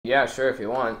Yeah, sure if you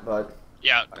want, but...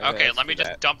 Yeah, okay, let me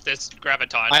just dump this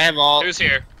graviton. I have all. Who's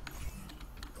here?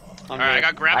 Alright, I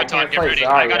got I graviton, can't get play ready.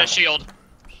 Zarya. I got a shield.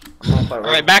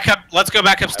 Alright, back up. Let's go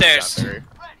back upstairs. You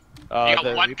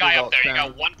got one guy up there, you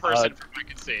got one person from what I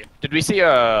can see. Did we see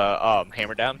a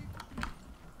hammer down?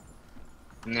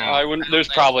 No, I wouldn't. There's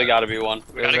probably got to be one.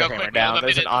 We gotta go hammer quick, down. we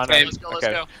There's have an a on. minute. Let's go, let's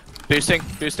go.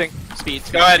 Boosting, speed.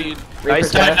 Go ahead.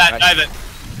 Nice. Dive that, dive it.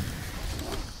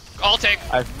 I'll take.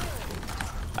 I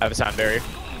have a sound barrier.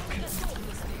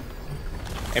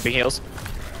 Amping heals.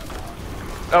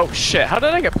 Oh shit, how did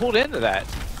I get pulled into that?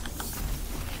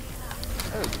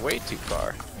 That was way too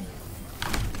far.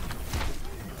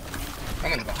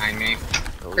 Someone's behind me.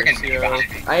 Freaking behind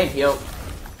me. I ain't healed.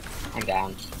 I'm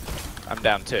down. I'm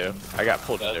down too. I got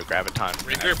pulled into a graviton.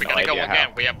 Regroup, we gotta go again.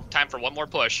 We have time for one more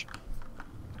push.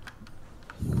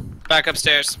 Back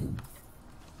upstairs.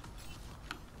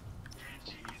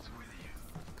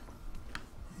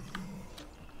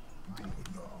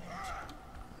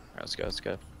 Alright, let's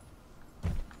go.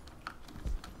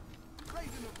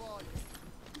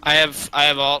 I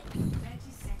have alt.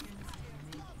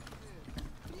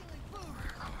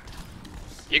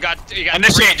 You got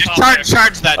Initiate, just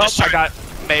charge that, just I charge. got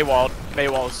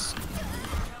Maywall's.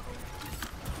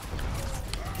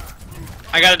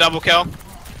 I got a double kill.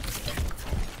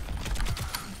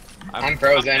 I'm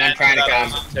frozen. I'm trying to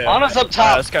come. Anna's up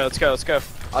top. Let's go.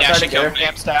 I'll Yeah, try she to get her. killed me.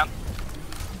 Amps down.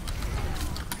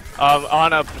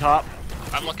 On up top.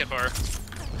 I'm looking for her.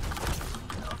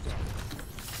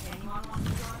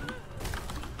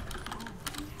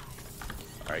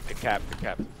 Alright, good cap.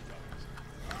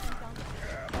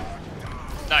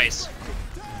 Nice.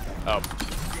 Oh,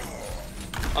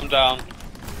 I'm down.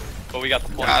 But we got the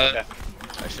point. Got it. Okay.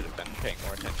 I should have been paying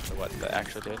more attention to what the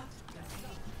actual did.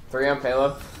 3 on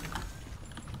payload.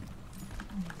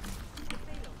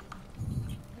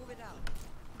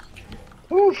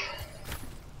 Oof.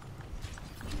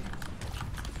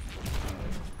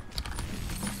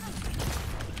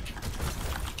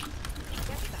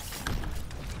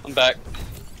 I'm back.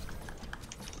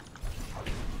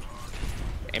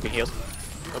 Amping heals.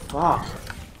 Fuck.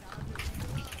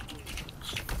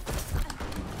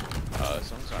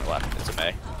 Someone's on our left. It's a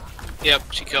May. Yep,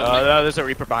 she killed me. No, there's a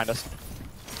Reaper behind us.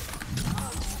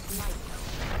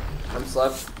 I'm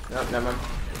slept. Nope, never mind.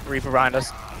 Reaper behind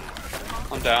us.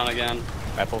 I'm down again.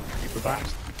 Mepel, Reaper behind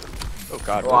us. Oh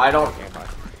god. Well, I don't- Okay, fine.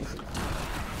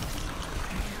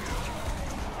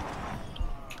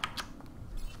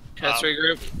 Let's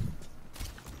regroup.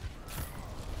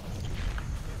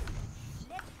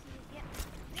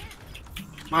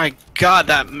 My god,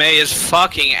 that May is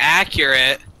fucking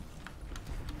accurate.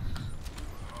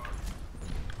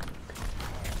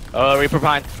 Oh, Reaper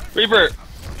behind. Reaper!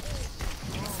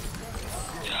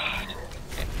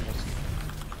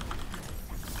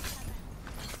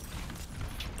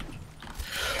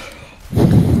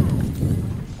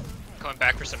 Coming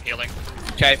back for some healing.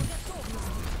 Okay.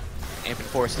 Amping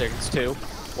 4 seconds, 2,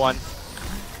 1.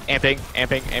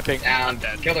 Amping. Down. I'm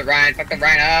dead. Kill the Ryan. Fuck the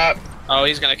Ryan up. Oh,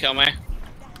 he's gonna kill me.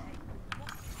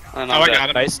 Oh, I got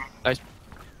him. Nice. Nice.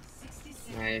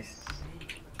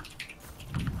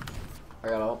 I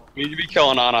got ult. We need to be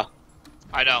killing Anna.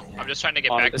 I know, I'm just trying to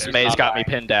get back This there. May's got me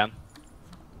pinned down.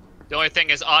 The only thing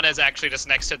is Anna's actually just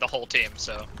next to the whole team,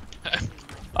 so...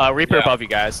 Reaper Yeah. above you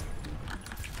guys.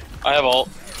 I have ult.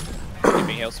 Amping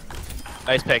heals.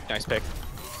 Nice pick.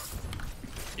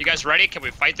 You guys ready? Can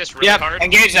we fight this really Yep, hard?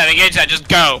 engage that, just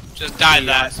go. Just dive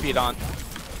that. Speed on.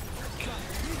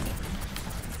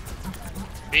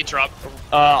 Beat drop.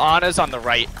 Anna's on the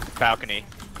right balcony.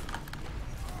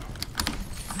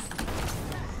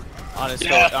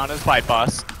 Anna's by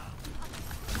bus.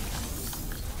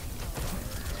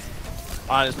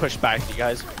 Anna's pushed back, you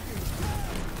guys.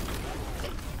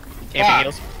 Amping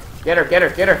heals. Get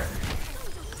her.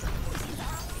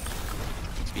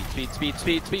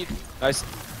 Speed. Nice.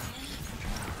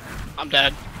 I'm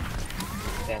dead.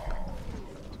 Yeah.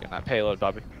 Getting that payload,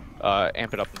 Bobby.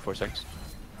 Amp it up in 4 seconds.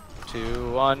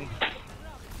 2, 1. Yeah,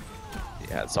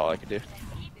 that's all I can do.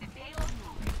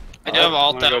 I do have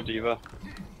alt I'm gonna though. go Diva.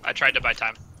 I tried to buy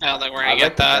time. I don't think we're I gonna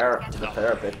like get that. the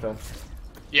Pharah pick though.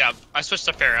 Yeah, I switched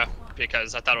to Pharah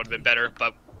because I thought it would have been better,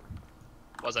 but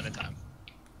wasn't in time.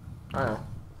 I know.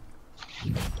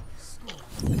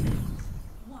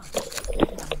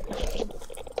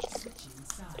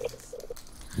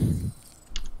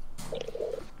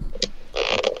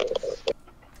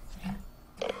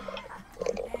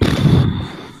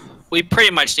 We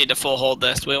pretty much need to full hold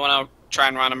this. We want to try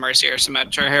and run a Mercy or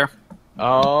Symmetra here.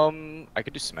 I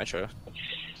could do Symmetra.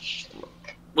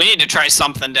 We need to try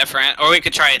something different. Or we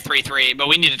could try a 3-3, but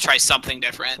we need to try something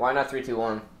different. Why not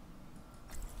 3-2-1?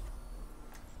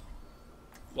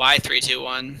 Why 3, 2,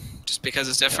 1? Just because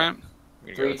it's different? I'm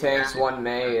gonna 3 go- tanks, 1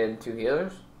 May, and 2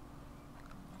 healers?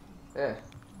 Yeah.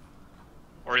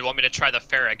 Or you want me to try the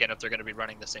Pharah again if they're going to be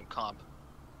running the same comp?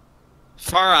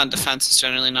 Far on defense is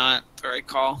generally not the right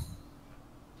call.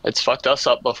 It's fucked us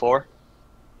up before.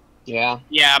 Yeah.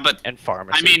 Yeah, but And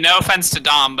pharmacy. I mean, no offense to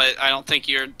Dom, but I don't think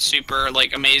you're super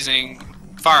like amazing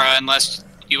Farah unless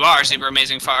you are super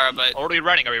amazing Farah. But What are we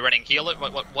running? Are we running heal it?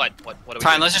 What are we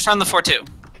fine, doing? let's just run the 4-2.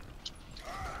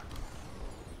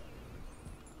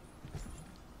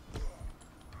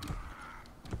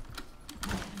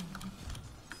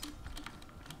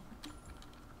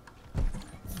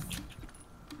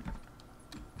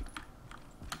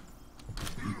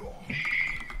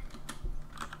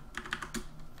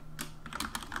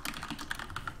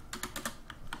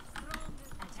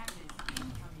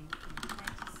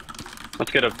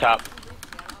 Let's get up top.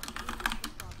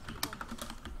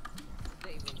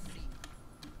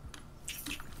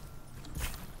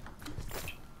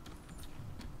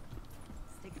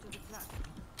 Stick to the plan.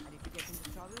 And if you get into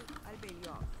trouble, I'll bail you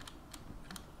out.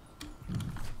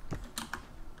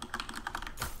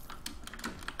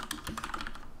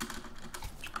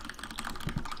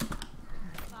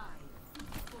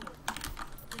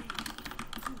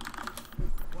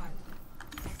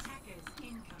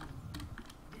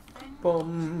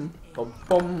 Boom, boom,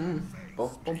 boom, boom,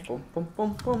 boom, boom, boom,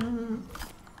 boom, boom.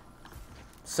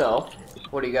 So,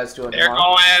 what are you guys doing They're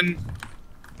tomorrow? going.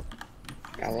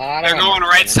 A lot They're of going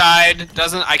right side.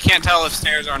 I can't tell if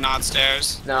stairs or not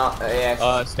stairs. No,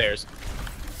 yeah. Stairs.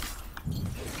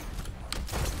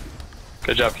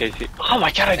 Good job, Casey. Oh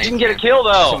my god, I didn't get a kill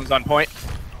though. Someone's on point.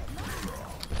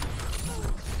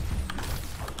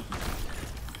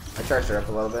 I charged her up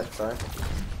a little bit, sorry.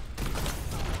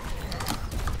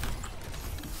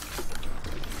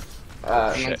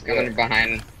 Someone's coming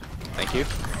behind. Thank you.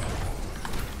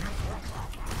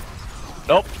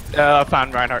 Nope.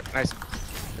 Found Reinhardt. Nice.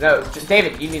 No,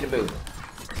 David, you need to move.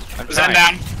 I'm Zen trying.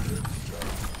 down.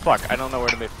 Fuck, I don't know where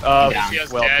to move. Yeah.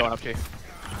 Lucia's Well, dead. going up to you.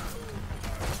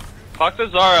 Fuck the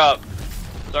Zara up.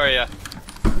 Sorry, yeah.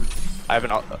 I have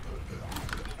an ult.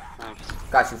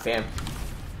 Got you, fam.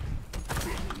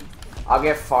 I'll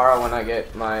get Farah when I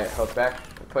get my hook back.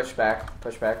 Push back,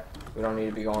 push back. We don't need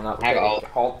to be going up. I have ult.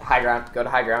 Hold high ground. Go to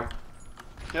high ground.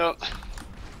 Yep.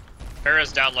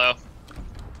 Pharah's down low.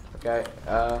 Okay.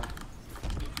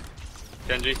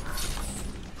 Genji.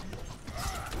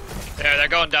 There, they're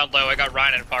going down low. I got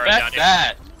Ryan and Pharah down That's here.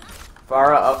 that.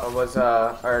 Farah was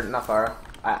or not Farah.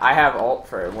 I have ult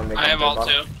for when they come I have to the ult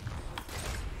bottom. too.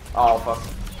 Oh fuck.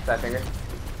 Fat finger.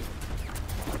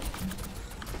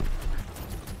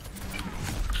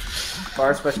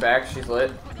 Farah's push back. She's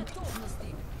lit.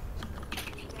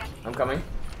 I'm coming.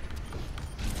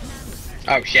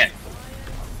 Oh shit.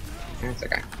 That's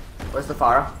okay. Where's the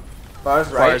Farah?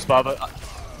 Farah's right. Where's Bubba?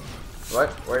 What?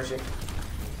 Where is she?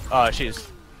 She's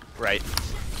right.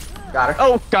 Got her.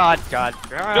 Oh god.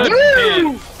 Good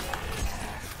hit.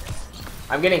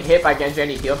 I'm getting hit by Genji. I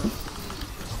need heal.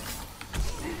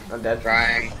 I'm dead.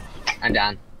 Trying. I'm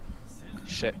down.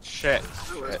 Shit.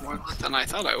 I was more lit than I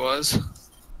thought I was.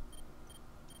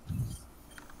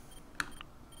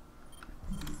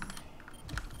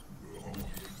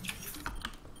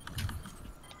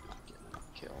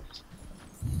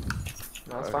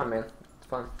 No, it's fine, man. It's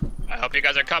fine. I hope you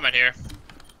guys are coming here.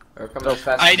 We're coming as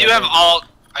fast I as do we have can. alt.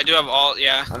 I do have alt.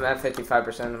 Yeah. I'm at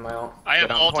 55% of my ult. I have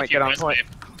Get on ult point, if you get on res point. me.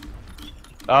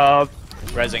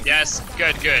 Rezzing. Yes,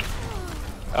 good.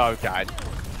 Oh god.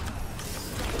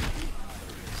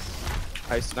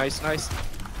 Nice.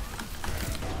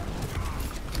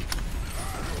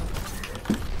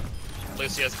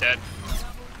 Lucia's dead.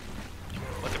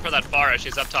 Looking for that Pharah.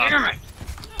 She's up top. Damn it.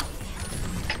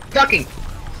 Fucking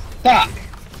fuck.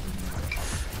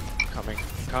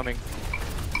 Coming.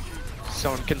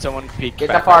 Can someone peek Get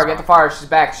the back? Farah, get the Farah. She's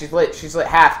back. She's lit.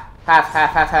 Half.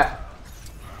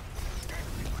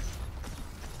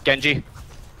 Genji.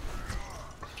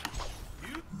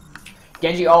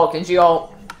 Genji ult.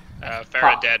 Pharah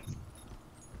Pop. dead.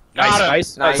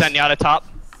 Nice. Nice. Zenyatta top.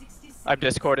 I'm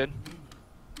discorded.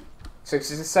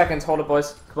 60 seconds. Hold it,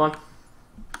 boys. Come on.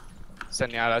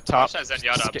 Zenyatta top. Watch that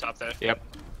Zenyatta up top there. Yep.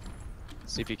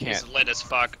 See if you can't. He's lit as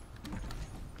fuck.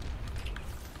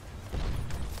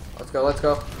 Let's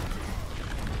go.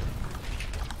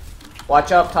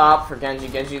 Watch up top for Genji.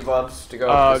 Genji loves to go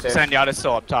up the stairs. Zenyatta's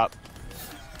still up top.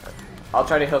 I'll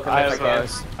try to hook him I if I have,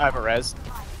 can. I have a res.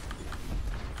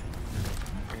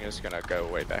 I'm just gonna go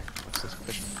way back. Let's just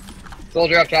push.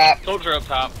 Soldier up top. Soldier up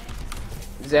top.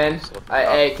 Zen.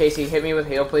 Hey, Casey, hit me with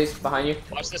heal, please. Behind you.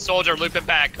 Watch the soldier loop it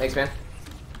back. Thanks, man.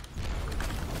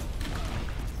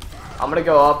 I'm gonna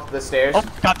go up the stairs. Oh,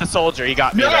 got the soldier. He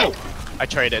got me. No! I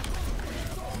traded.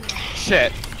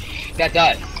 Shit. That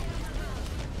does.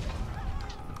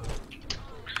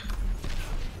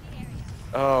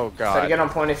 Oh Try to god. get on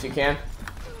point if you can.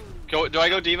 Go. Do I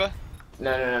go Diva?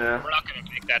 No. We're not gonna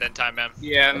make that in time, man.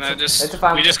 Yeah, no, it's a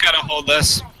fine- we just gotta hold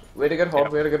this. We had a good hold.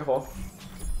 We had a good hold.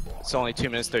 It's only 2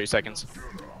 minutes 30 seconds.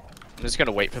 I'm just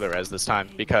gonna wait for the res this time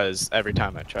because every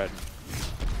time I tried.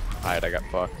 Alright, I got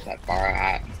fucked. That far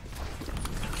at.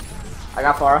 I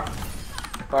got Farah.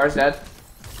 Farah's dead.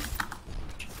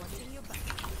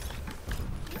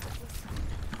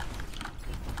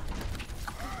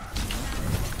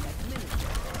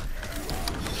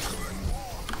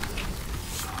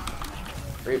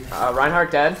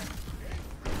 Reinhardt dead.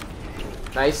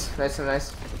 Nice.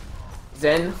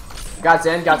 Zen. Got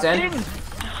Zen.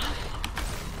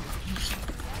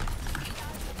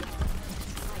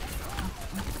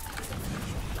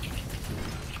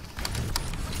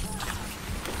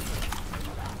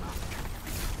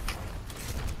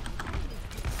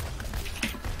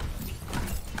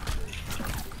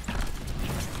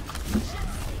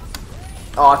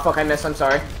 Oh fuck, I missed. I'm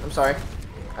sorry.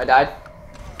 I died.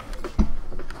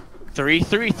 3,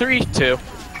 3, 3, 2.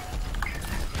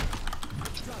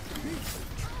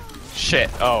 Shit.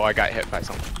 Oh, I got hit by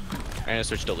something. I'm gonna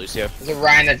switch to Lucio. There's a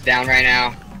Ryan that's down right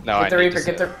now. No, Get the I need Reaper, to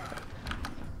get the...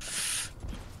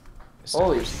 save.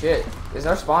 Holy shit. Is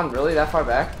our spawn really that far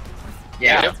back?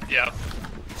 Yeah. Yeah.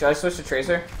 Should I switch to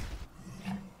Tracer?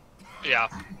 Yeah.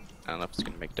 I don't know if it's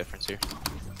gonna make a difference here.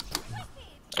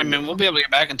 I mean, we'll be able to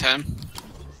get back in time.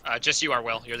 Just you are,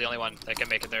 Will. You're the only one that can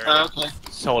make it there. Okay.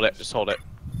 Just hold it. Just hold it.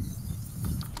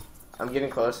 I'm getting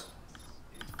close.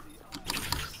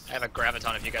 I have a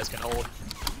graviton if you guys can hold.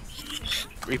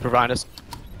 Reaper behind us.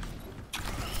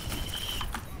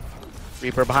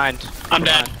 Reaper behind. I'm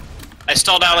dead. I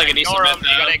stalled out like a decent Ignore bit. him.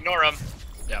 You gotta ignore him.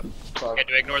 Yep. Fuck. Had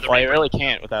to ignore the Well, you Reaper. really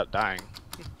can't without dying.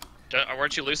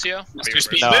 Weren't you Lucio? Mr. Or you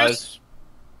Speed were- No, boost?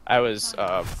 I was You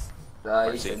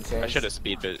mercy. shouldn't change. I should have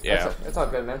speed boost. Yeah. It's all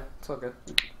good, man. It's all good.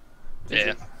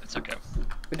 Yeah, it's okay.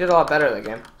 We did a lot better that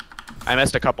game. I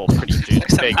missed a couple pretty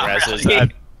big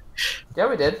reses. Yeah,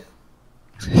 we did.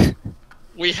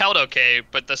 We held okay,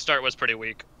 but the start was pretty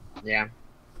weak. Yeah.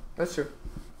 That's true.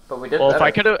 But we did Well,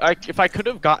 better. if I could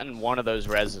have gotten one of those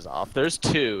reses off, there's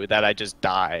 2 that I just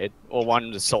died. Well,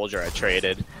 one was soldier I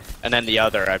traded, and then the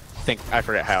other I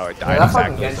forget how I died. Yeah, that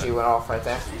fucking exactly. Genji went off right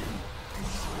there.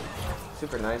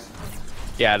 Super nice.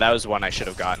 Yeah, that was one I should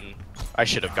have gotten. I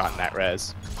should have gotten that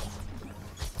res.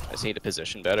 I just need to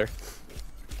position better.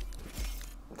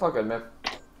 It's all good, man.